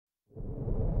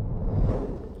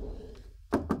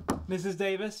Mrs.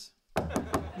 Davis?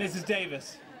 Mrs.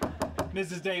 Davis?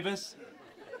 Mrs. Davis?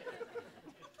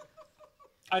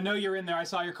 I know you're in there. I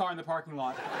saw your car in the parking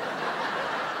lot.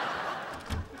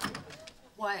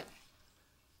 What?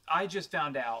 I just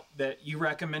found out that you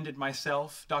recommended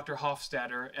myself, Dr.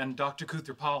 Hofstadter, and Dr.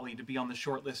 Kuthar-Polly to be on the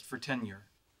short list for tenure.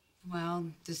 Well,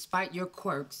 despite your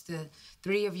quirks, the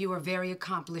three of you are very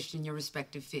accomplished in your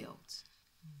respective fields.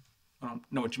 I don't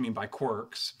know what you mean by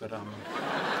quirks, but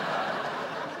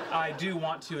I do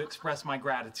want to express my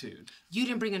gratitude. You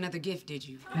didn't bring another gift, did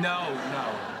you? No,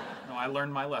 I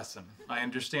learned my lesson. I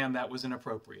understand that was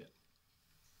inappropriate.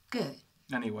 Good.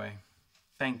 Anyway,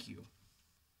 thank you.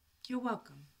 You're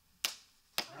welcome.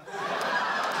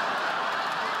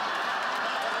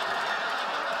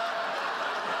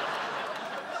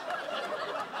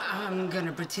 I'm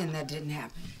gonna pretend that didn't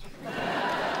happen.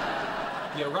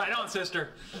 Yeah, right on, sister.